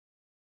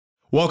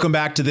Welcome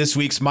back to this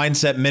week's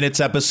Mindset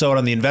Minutes episode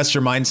on the Investor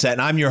Mindset.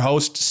 And I'm your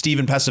host,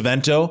 Stephen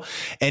Pesavento.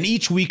 And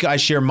each week I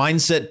share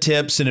mindset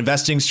tips and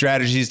investing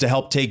strategies to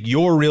help take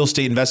your real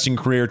estate investing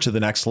career to the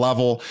next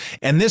level.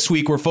 And this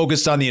week we're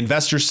focused on the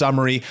investor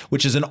summary,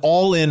 which is an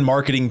all-in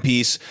marketing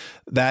piece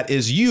that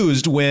is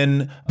used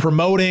when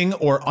promoting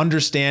or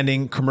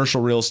understanding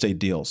commercial real estate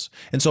deals.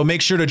 And so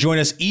make sure to join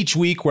us each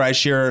week where I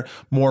share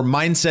more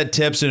mindset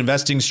tips and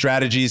investing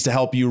strategies to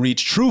help you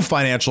reach true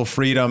financial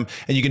freedom.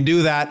 And you can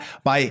do that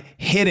by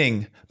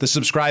hitting the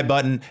subscribe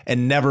button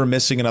and never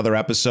missing another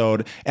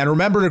episode. And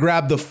remember to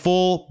grab the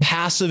full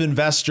Passive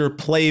Investor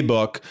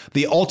Playbook,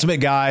 the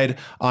ultimate guide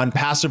on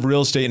passive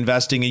real estate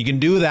investing. And you can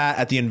do that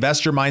at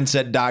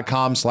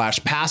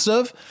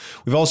theinvestormindset.com/passive.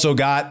 We've also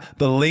got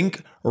the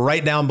link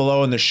right down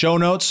below in the show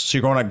notes. So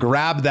you're going to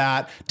grab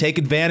that, take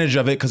advantage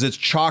of it because it's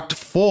chocked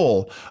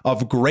full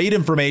of great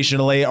information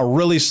to lay a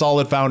really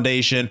solid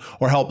foundation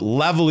or help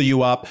level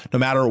you up no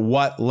matter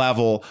what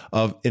level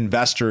of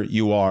investor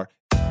you are.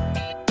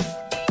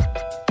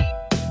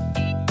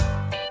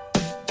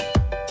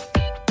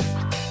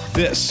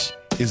 This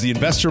is the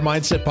Investor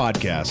Mindset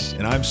Podcast,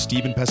 and I'm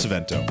Stephen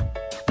Pesavento.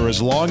 For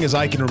as long as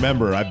I can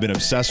remember, I've been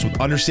obsessed with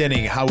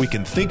understanding how we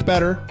can think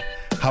better,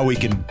 how we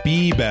can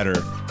be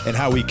better, and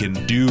how we can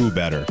do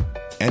better.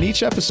 And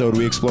each episode,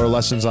 we explore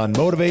lessons on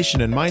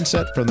motivation and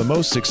mindset from the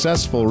most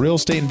successful real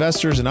estate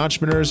investors and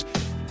entrepreneurs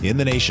in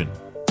the nation.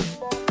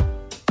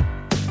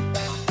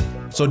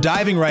 So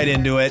diving right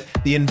into it,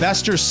 the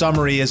Investor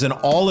Summary is an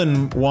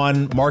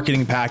all-in-one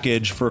marketing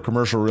package for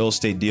commercial real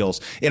estate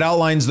deals. It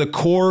outlines the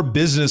core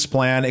business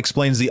plan,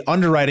 explains the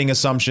underwriting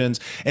assumptions,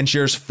 and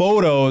shares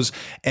photos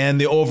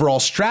and the overall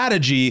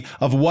strategy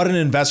of what an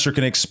investor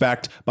can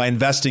expect by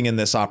investing in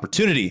this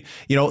opportunity.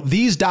 You know,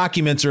 these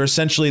documents are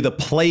essentially the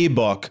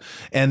playbook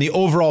and the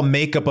overall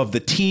makeup of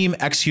the team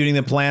executing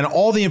the plan,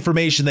 all the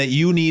information that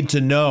you need to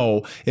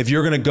know if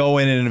you're going to go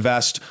in and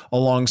invest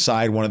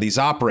alongside one of these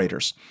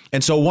operators.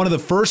 And so one of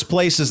the first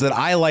places that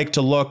I like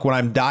to look when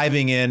I'm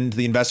diving into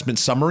the investment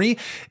summary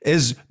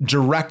is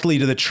directly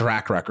to the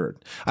track record.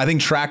 I think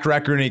track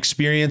record and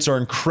experience are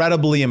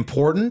incredibly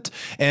important.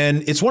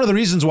 And it's one of the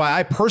reasons why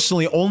I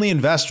personally only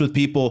invest with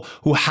people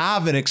who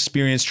have an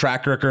experienced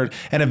track record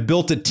and have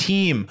built a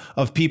team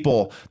of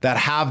people that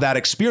have that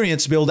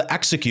experience to be able to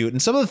execute.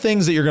 And some of the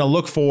things that you're going to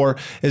look for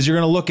is you're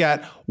going to look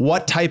at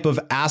what type of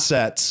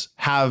assets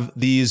have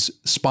these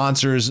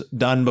sponsors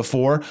done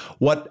before,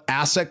 what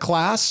asset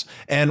class,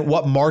 and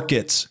what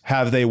markets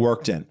have they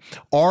worked in.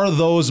 Are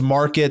those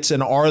markets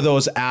and are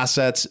those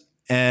assets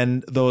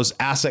and those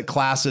asset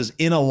classes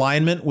in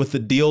alignment with the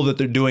deal that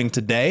they're doing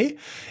today?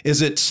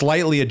 Is it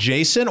slightly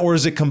adjacent or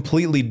is it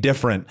completely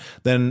different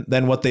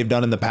than what they've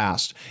done in the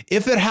past?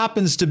 If it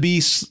happens to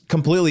be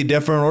completely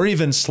different or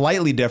even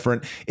slightly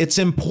different, it's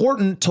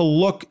important to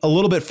look a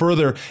little bit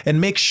further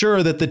and make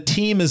sure that the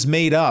team is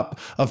made up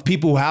of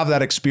people who have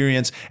that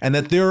experience and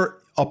that they're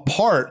a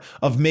part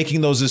of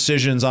making those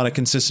decisions on a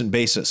consistent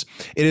basis.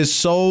 It is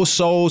so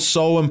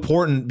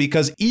important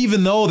because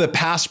even though the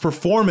past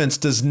performance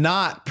does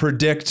not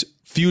predict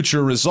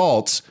future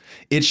results,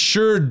 it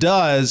sure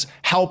does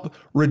help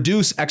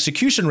reduce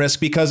execution risk,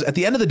 because at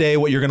the end of the day,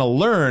 what you're going to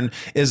learn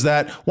is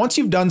that once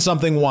you've done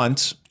something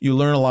once, you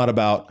learn a lot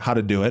about how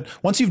to do it.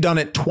 Once you've done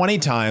it 20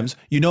 times,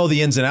 you know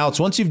the ins and outs.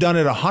 Once you've done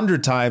it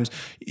 100 times,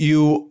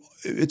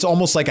 it's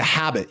almost like a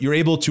habit. You're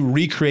able to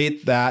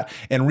recreate that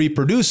and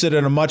reproduce it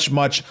at a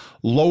much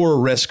lower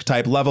risk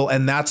type level.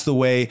 And that's the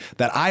way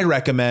that I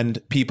recommend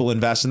people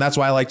invest. And that's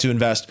why I like to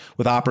invest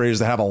with operators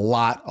that have a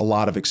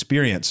lot of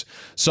experience.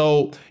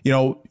 So,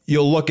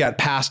 you'll look at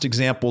past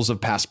examples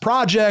of past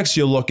projects.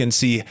 You'll look and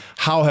see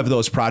how have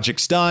those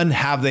projects done?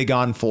 Have they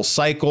gone full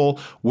cycle?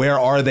 Where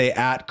are they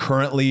at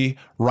currently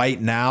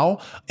right now?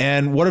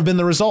 And what have been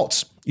the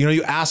results?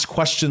 You ask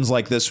questions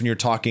like this when you're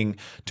talking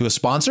to a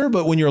sponsor,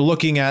 but when you're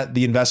looking at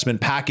the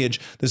investment package,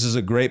 this is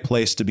a great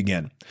place to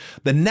begin.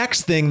 The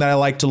next thing that I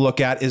like to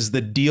look at is the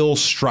deal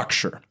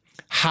structure.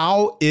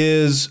 How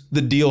is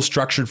the deal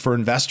structured for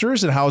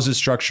investors and how is it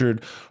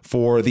structured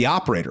for the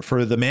operator,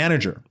 for the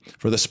manager,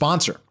 for the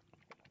sponsor?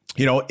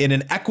 In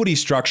an equity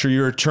structure,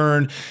 your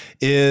return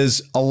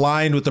is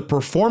aligned with the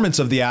performance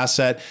of the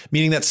asset,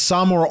 meaning that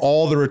some or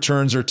all the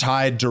returns are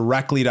tied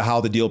directly to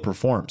how the deal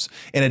performs.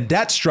 In a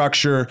debt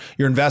structure,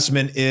 your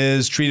investment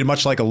is treated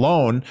much like a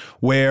loan,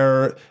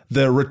 where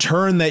the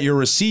return that you're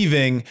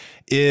receiving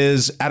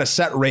is at a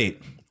set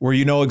rate, where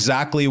you know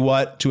exactly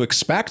what to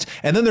expect.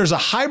 And then there's a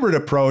hybrid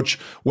approach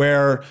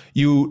where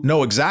you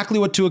know exactly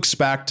what to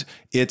expect.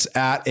 It's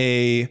at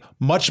a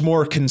much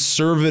more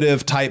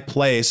conservative type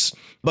place,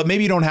 but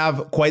maybe you don't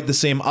have quite the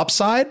same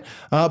upside,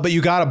 but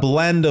you got a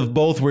blend of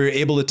both where you're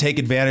able to take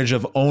advantage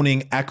of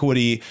owning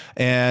equity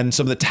and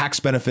some of the tax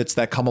benefits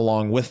that come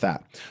along with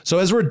that. So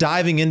as we're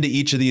diving into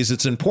each of these,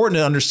 it's important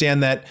to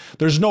understand that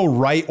there's no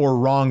right or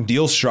wrong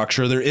deal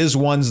structure. There is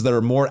ones that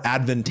are more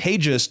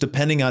advantageous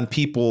depending on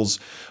people's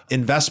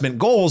investment investment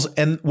goals.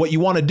 And what you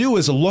want to do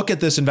is look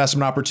at this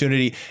investment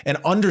opportunity and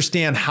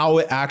understand how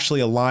it actually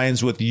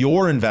aligns with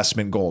your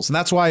investment goals. And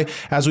that's why,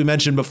 as we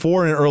mentioned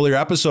before in an earlier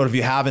episode, if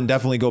you haven't,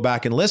 definitely go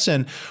back and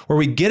listen, where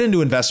we get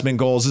into investment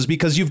goals is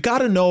because you've got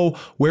to know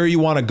where you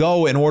want to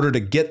go in order to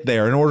get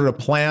there, in order to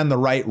plan the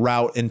right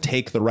route and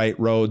take the right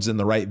roads and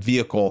the right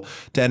vehicle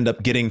to end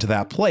up getting to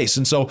that place.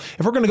 And so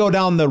if we're going to go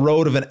down the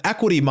road of an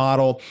equity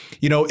model,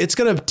 it's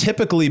going to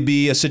typically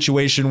be a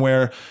situation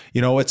where,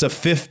 it's a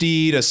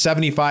 50 to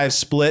 75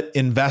 split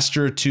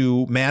investor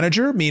to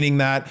manager, meaning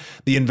that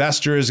the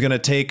investor is going to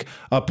take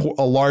a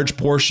large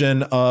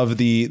portion of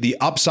the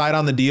upside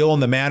on the deal,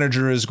 and the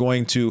manager is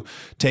going to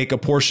take a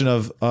portion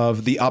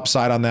of the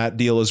upside on that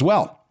deal as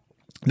well.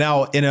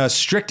 Now, in a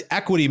strict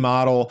equity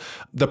model,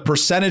 the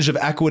percentage of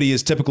equity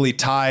is typically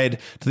tied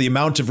to the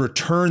amount of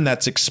return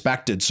that's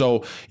expected.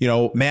 So,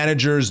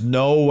 managers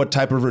know what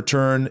type of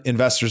return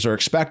investors are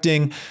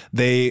expecting.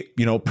 They,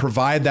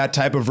 provide that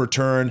type of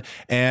return.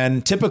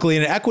 And typically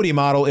in an equity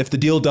model, if the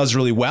deal does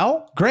really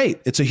well, great.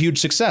 It's a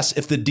huge success.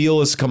 If the deal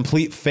is a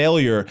complete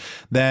failure,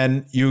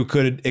 then you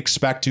could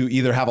expect to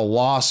either have a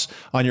loss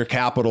on your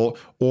capital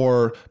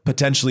or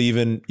potentially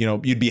even,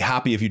 you'd be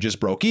happy if you just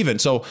broke even.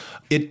 So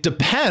it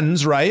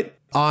depends, right,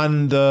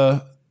 on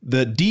the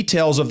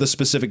details of the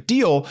specific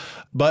deal.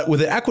 But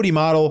with an equity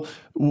model,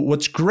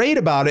 what's great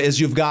about it is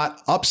you've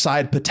got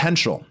upside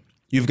potential.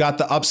 You've got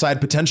the upside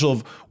potential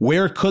of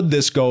where could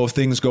this go if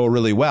things go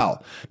really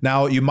well.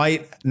 Now, you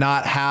might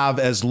not have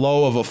as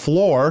low of a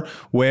floor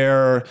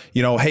where,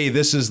 hey,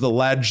 this is the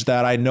ledge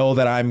that I know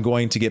that I'm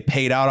going to get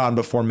paid out on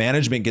before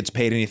management gets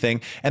paid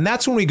anything. And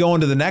that's when we go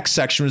into the next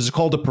section, which is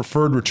called a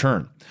preferred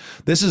return.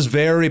 This is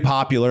very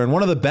popular. And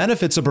one of the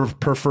benefits of a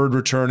preferred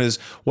return is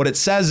what it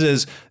says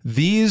is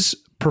these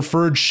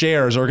preferred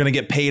shares are going to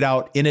get paid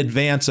out in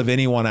advance of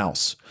anyone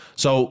else.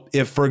 So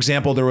if, for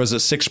example, there was a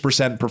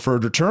 6%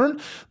 preferred return,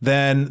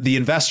 then the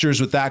investors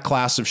with that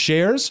class of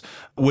shares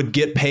would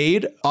get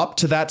paid up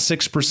to that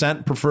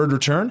 6% preferred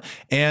return,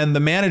 and the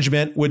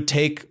management would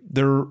take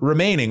the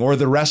remaining, or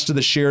the rest of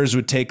the shares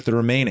would take the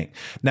remaining.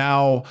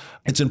 Now,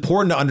 it's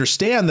important to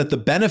understand that the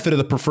benefit of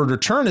the preferred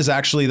return is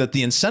actually that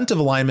the incentive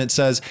alignment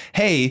says,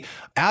 hey,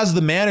 as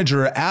the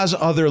manager, as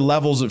other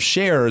levels of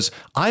shares,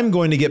 I'm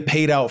going to get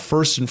paid out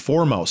first and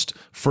foremost.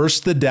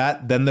 First the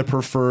debt, then the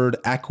preferred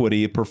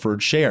equity,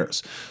 preferred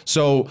shares.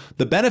 So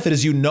the benefit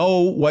is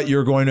what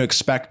you're going to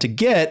expect to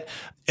get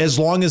as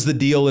long as the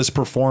deal is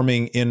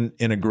performing in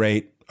a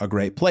great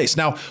place.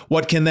 Now,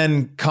 what can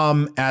then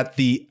come at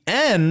the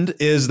end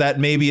is that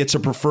maybe it's a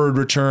preferred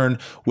return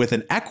with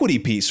an equity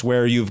piece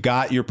where you've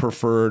got your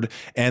preferred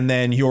and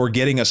then you're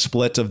getting a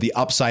split of the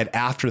upside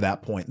after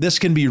that point. This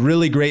can be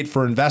really great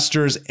for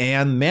investors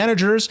and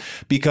managers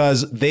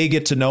because they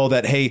get to know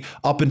that, hey,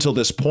 up until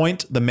this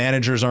point, the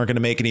managers aren't going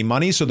to make any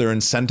money. So they're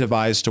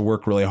incentivized to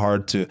work really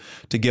hard to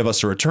give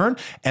us a return.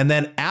 And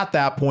then at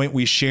that point,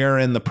 we share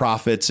in the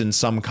profits in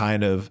some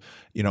kind of,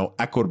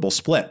 equitable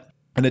split.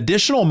 An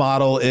additional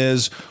model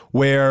is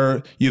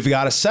where you've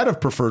got a set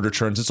of preferred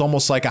returns. It's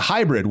almost like a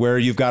hybrid where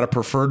you've got a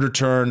preferred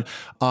return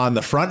on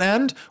the front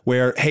end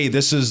where, hey,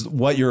 this is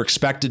what you're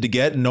expected to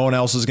get and no one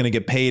else is going to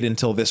get paid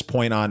until this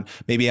point on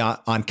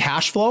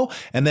cash flow.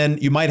 And then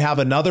you might have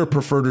another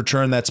preferred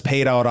return that's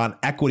paid out on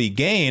equity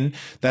gain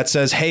that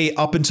says, hey,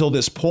 up until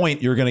this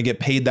point, you're going to get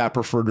paid that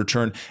preferred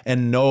return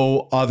and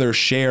no other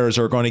shares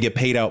are going to get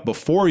paid out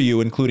before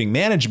you, including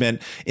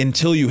management,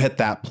 until you hit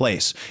that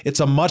place. It's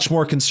a much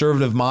more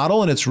conservative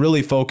model, and it's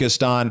really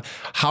focused on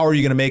how are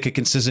you going to make a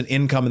consistent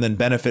income and then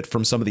benefit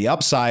from some of the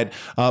upside.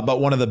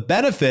 But one of the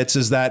benefits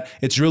is that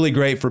it's really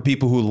great for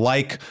people who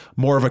like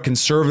more of a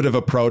conservative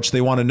approach.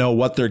 They want to know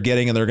what they're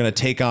getting and they're going to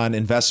take on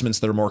investments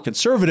that are more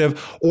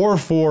conservative, or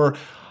for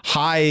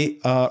high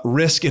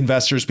risk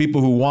investors,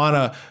 people who want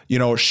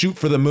to, shoot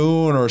for the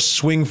moon or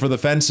swing for the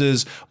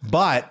fences,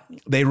 but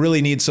they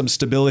really need some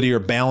stability or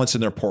balance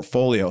in their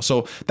portfolio.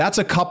 So that's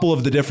a couple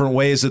of the different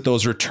ways that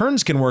those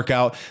returns can work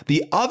out.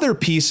 The other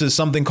piece is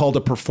something called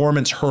a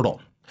performance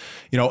hurdle.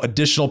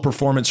 Additional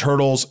performance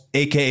hurdles,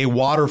 aka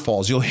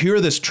waterfalls. You'll hear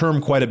this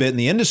term quite a bit in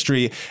the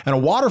industry. And a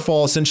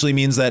waterfall essentially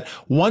means that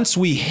once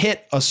we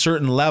hit a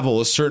certain level,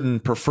 a certain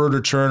preferred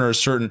return or a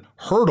certain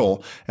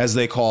hurdle, as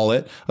they call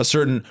it, a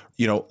certain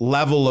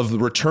level of the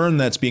return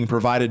that's being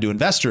provided to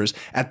investors,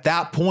 at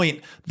that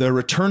point, the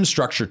return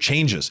structure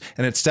changes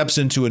and it steps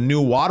into a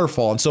new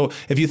waterfall. And so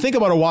if you think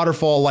about a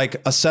waterfall like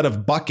a set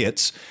of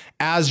buckets,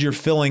 as you're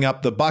filling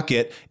up the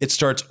bucket, it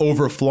starts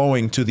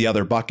overflowing to the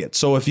other bucket.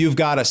 So if you've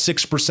got a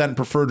 6%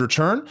 preferred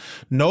return,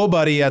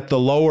 nobody at the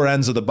lower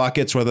ends of the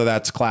buckets, whether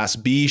that's Class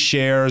B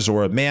shares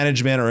or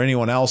management or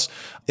anyone else,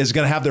 is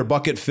going to have their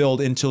bucket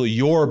filled until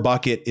your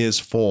bucket is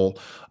full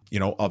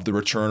of the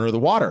return or the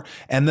water.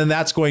 And then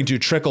that's going to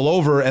trickle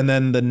over. And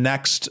then the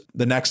next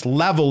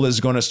level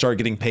is going to start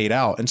getting paid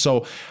out. And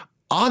so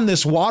on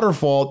this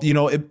waterfall,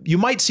 you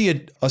might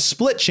see a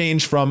split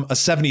change from a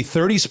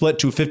 70-30 split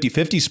to a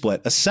 50-50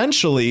 split,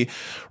 essentially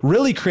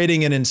really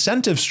creating an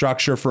incentive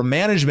structure for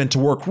management to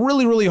work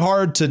really, really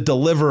hard to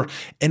deliver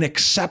an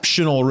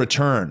exceptional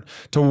return,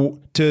 to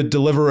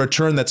deliver a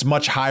return that's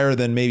much higher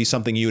than maybe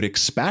something you'd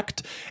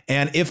expect.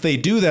 And if they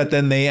do that,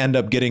 then they end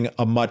up getting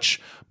a much,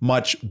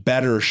 much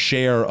better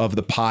share of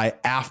the pie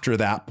after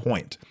that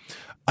point.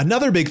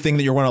 Another big thing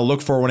that you're going to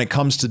look for when it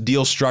comes to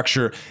deal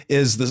structure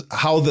is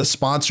how the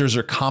sponsors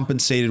are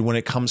compensated when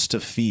it comes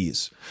to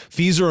fees.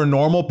 Fees are a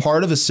normal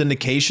part of a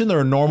syndication. They're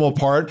a normal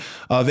part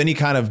of any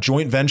kind of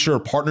joint venture or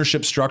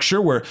partnership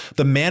structure where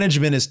the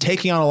management is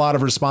taking on a lot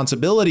of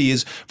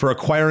responsibilities for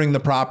acquiring the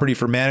property,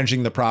 for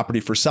managing the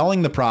property, for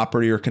selling the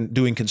property, or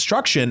doing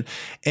construction.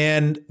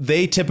 And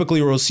they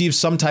typically will receive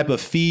some type of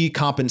fee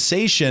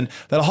compensation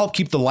that'll help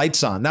keep the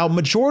lights on. Now,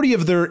 majority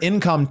of their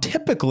income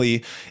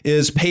typically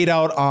is paid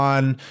out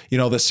on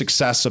the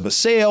success of a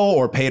sale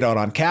or paid out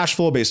on cash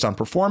flow based on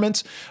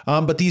performance.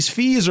 But these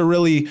fees are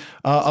really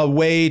a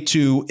way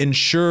to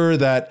ensure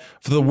that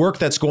for the work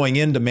that's going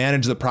in to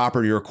manage the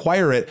property or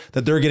acquire it,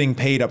 that they're getting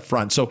paid up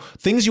front. So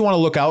things you want to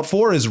look out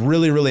for is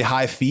really, really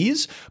high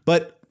fees.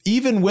 But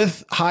even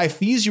with high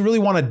fees, you really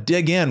want to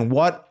dig in.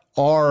 Why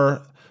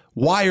are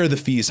the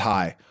fees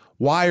high?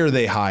 Why are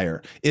they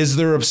higher? Is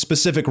there a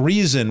specific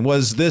reason?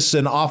 Was this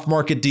an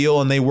off-market deal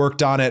and they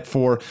worked on it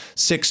for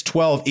 6,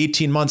 12,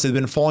 18 months? They've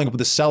been following up with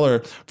the seller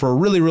for a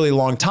really, really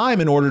long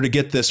time in order to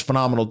get this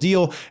phenomenal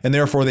deal. And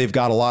therefore they've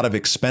got a lot of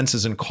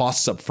expenses and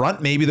costs up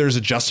front. Maybe there's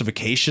a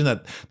justification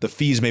that the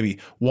fees may be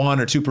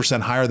 1 or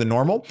 2% higher than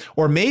normal.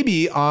 Or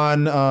maybe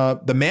on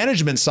the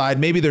management side,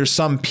 maybe there's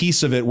some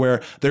piece of it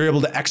where they're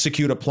able to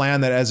execute a plan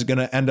that is going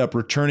to end up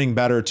returning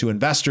better to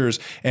investors.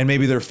 And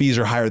maybe their fees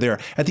are higher there.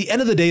 At the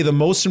end of the day, the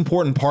most important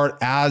part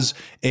as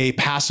a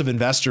passive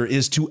investor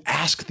is to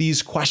ask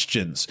these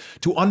questions,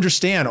 to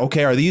understand,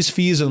 okay, are these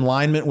fees in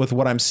alignment with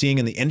what I'm seeing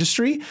in the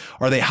industry?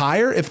 Are they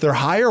higher? If they're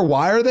higher,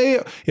 why are they?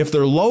 If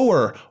they're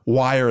lower,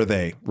 why are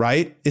they,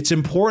 right? It's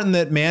important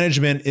that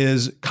management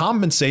is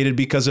compensated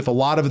because if a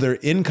lot of their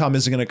income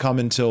isn't going to come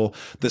until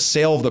the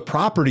sale of the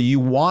property, you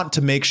want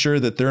to make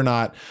sure that they're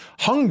not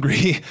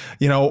hungry,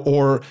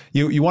 or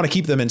you want to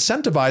keep them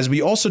incentivized, but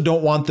you also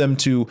don't want them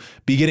to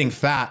be getting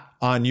fat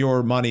on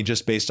your money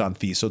just based on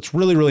fees. So it's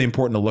really, really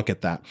important to look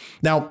at that.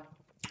 Now,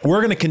 we're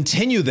going to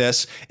continue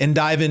this and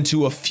dive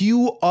into a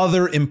few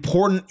other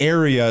important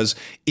areas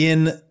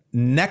in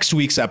next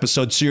week's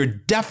episode. So you're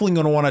definitely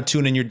going to want to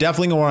tune in. You're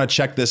definitely going to want to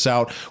check this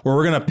out, where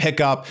we're going to pick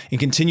up and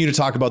continue to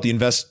talk about the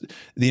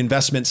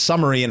investment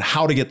summary and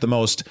how to get the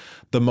most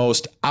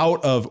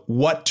out of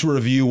what to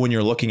review when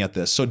you're looking at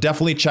this. So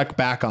definitely check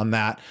back on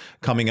that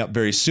coming up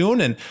very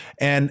soon.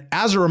 And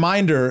as a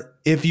reminder,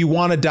 if you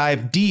want to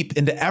dive deep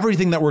into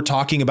everything that we're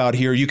talking about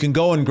here, you can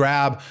go and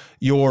grab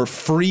your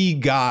free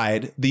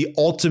guide, The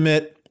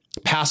Ultimate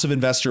Passive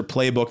Investor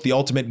Playbook, the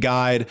ultimate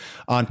guide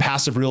on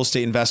passive real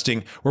estate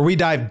investing, where we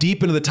dive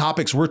deep into the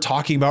topics we're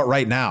talking about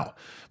right now.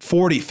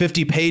 40,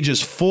 50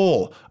 pages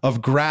full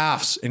of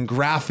graphs and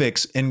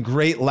graphics and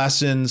great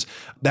lessons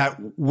that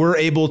we're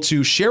able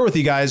to share with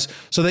you guys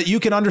so that you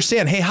can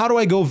understand, hey, how do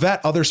I go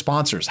vet other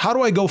sponsors? How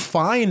do I go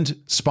find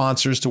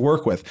sponsors to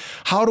work with?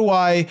 How do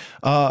I,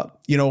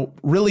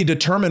 really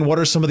determine what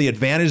are some of the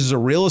advantages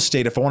of real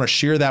estate if I want to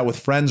share that with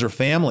friends or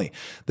family?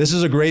 This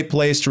is a great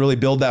place to really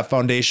build that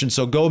foundation.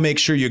 So go make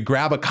sure you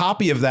grab a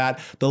copy of that.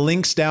 The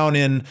link's down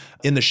in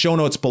the show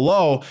notes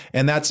below,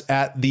 and that's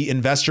at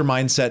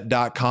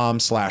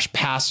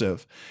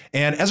theinvestormindset.com/passive.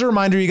 And as a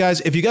reminder, you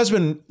guys, if you guys have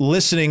been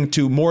listening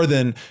to more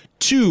than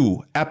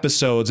 2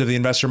 episodes of the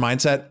Investor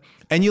Mindset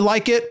and you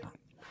like it,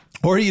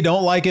 or you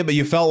don't like it, but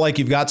you felt like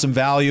you've got some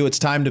value, it's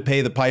time to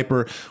pay the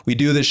piper. We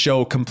do this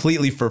show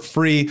completely for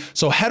free.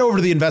 So head over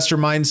to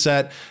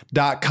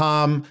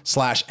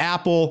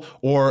theinvestormindset.com/Apple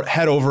or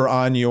head over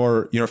on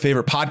your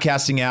favorite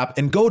podcasting app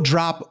and go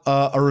drop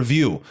a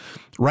review.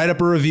 Write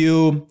up a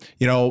review,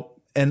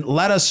 and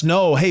let us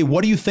know, hey,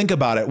 what do you think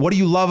about it? What do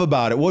you love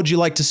about it? What would you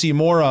like to see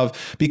more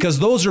of? Because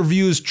those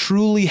reviews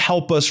truly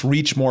help us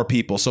reach more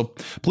people. So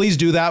please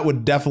do that.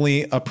 Would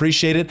definitely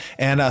appreciate it.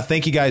 And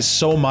thank you guys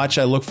so much.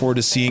 I look forward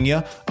to seeing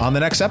you on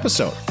the next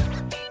episode.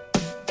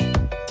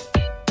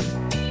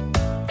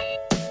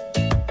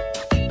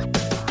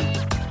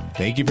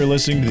 Thank you for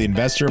listening to the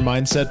Investor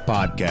Mindset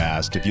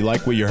Podcast. If you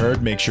like what you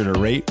heard, make sure to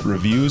rate,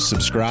 review,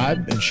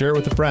 subscribe, and share it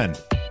with a friend.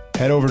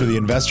 Head over to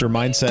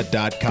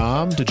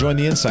theinvestormindset.com to join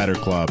the Insider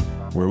Club,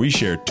 where we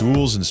share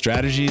tools and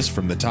strategies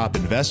from the top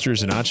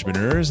investors and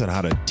entrepreneurs on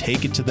how to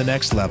take it to the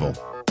next level.